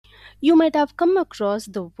You might have come across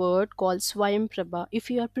the word called swayam if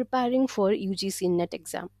you are preparing for UGC net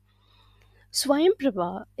exam.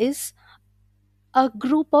 Swayam is a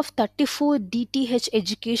group of 34 DTH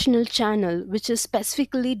educational channel which is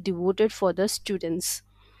specifically devoted for the students.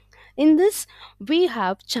 In this, we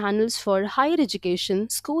have channels for higher education,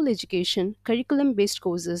 school education, curriculum based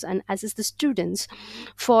courses, and assist the students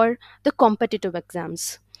for the competitive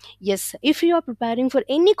exams. Yes, if you are preparing for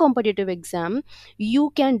any competitive exam,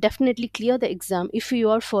 you can definitely clear the exam if you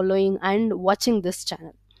are following and watching this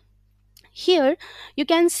channel. Here you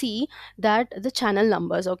can see that the channel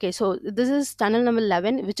numbers. Okay, so this is channel number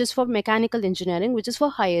 11, which is for mechanical engineering, which is for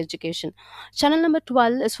higher education. Channel number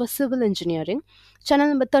 12 is for civil engineering. Channel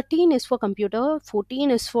number 13 is for computer, 14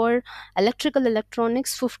 is for electrical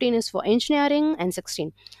electronics, 15 is for engineering, and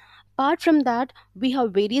 16. Apart from that, we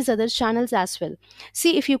have various other channels as well.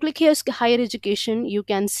 See, if you click here higher education, you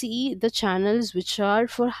can see the channels which are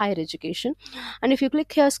for higher education, and if you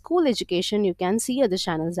click here school education, you can see other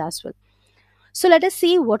channels as well. So let us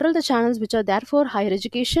see what are the channels which are there for higher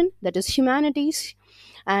education, that is humanities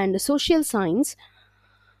and social science.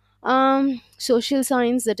 Social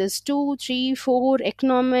science, that is 2, 3, 4,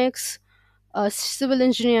 economics, civil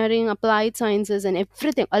engineering, applied sciences, and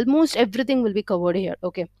everything. Almost everything will be covered here.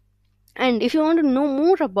 Okay. And if you want to know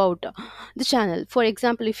more about the channel, for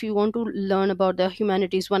example, if you want to learn about the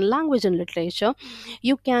humanities one, language and literature,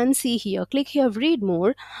 you can see here, click here, read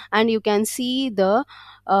more, and you can see the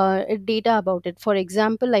data about it. For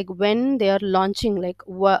example, like when they are launching, like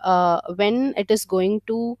when it is going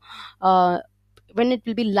to when it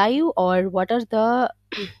will be live, or what are the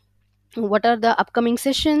what are the upcoming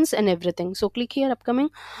sessions and everything. So click here upcoming,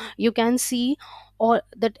 you can see all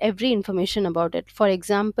that, every information about it. For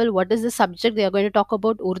example, what is the subject they are going to talk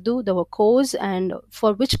about, Urdu, the course, and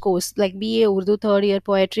for which course, like BA Urdu third year,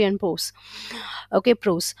 poetry and prose. Okay,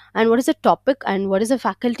 prose, and what is the topic, and what is the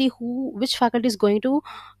faculty, who which faculty is going to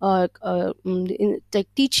like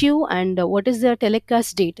teach you, and what is the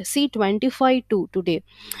telecast date, see 25 to today.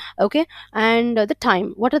 Okay, and the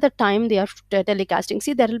time, what are the time they are telecasting.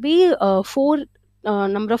 See, there will be four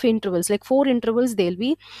number of intervals, like four intervals they'll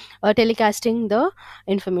be telecasting the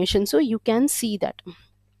information, so you can see that.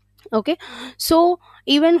 Okay, so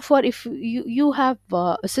even for if you have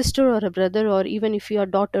a sister or a brother, or even if your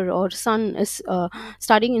daughter or son is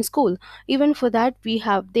studying in school, even for that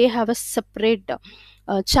they have a separate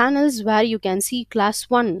channels where you can see class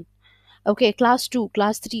 1. Okay, class 2,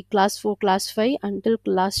 class 3, class 4, class 5, until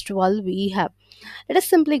class 12 we have. Let us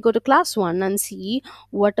simply go to class 1 and see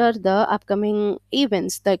what are the upcoming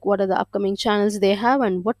events, like what are the upcoming channels they have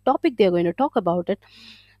and what topic they are going to talk about it.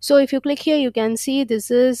 So if you click here, you can see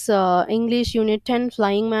this is English Unit 10,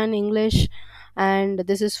 Flying Man English, and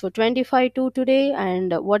this is for 25 to today,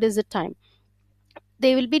 and what is the time.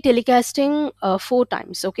 They will be telecasting four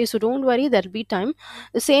times. Okay, so don't worry, there will be time.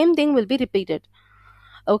 The same thing will be repeated.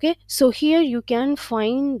 Okay, so here you can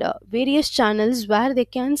find various channels where they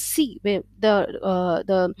can see where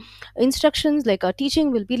the instructions, like a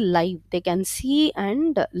teaching will be live, they can see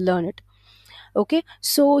and learn it. Okay,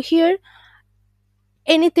 so here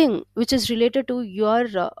anything which is related to your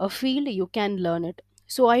field, you can learn it.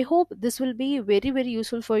 So I hope this will be very very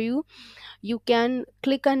useful for you. You can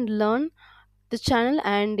click and learn the channel,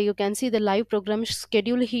 and you can see the live program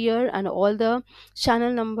schedule here and all the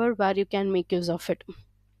channel number where you can make use of it.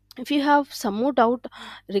 If you have some more doubt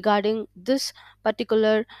regarding this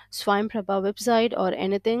particular Swayam Prabha website or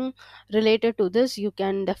anything related to this, you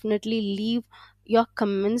can definitely leave your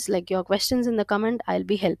comments, like your questions in the comment. I'll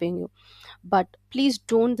be helping you. But please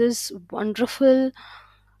don't this wonderful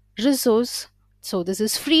resource. So this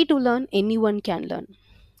is free to learn. Anyone can learn.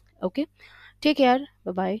 Okay. Take care.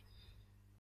 Bye bye.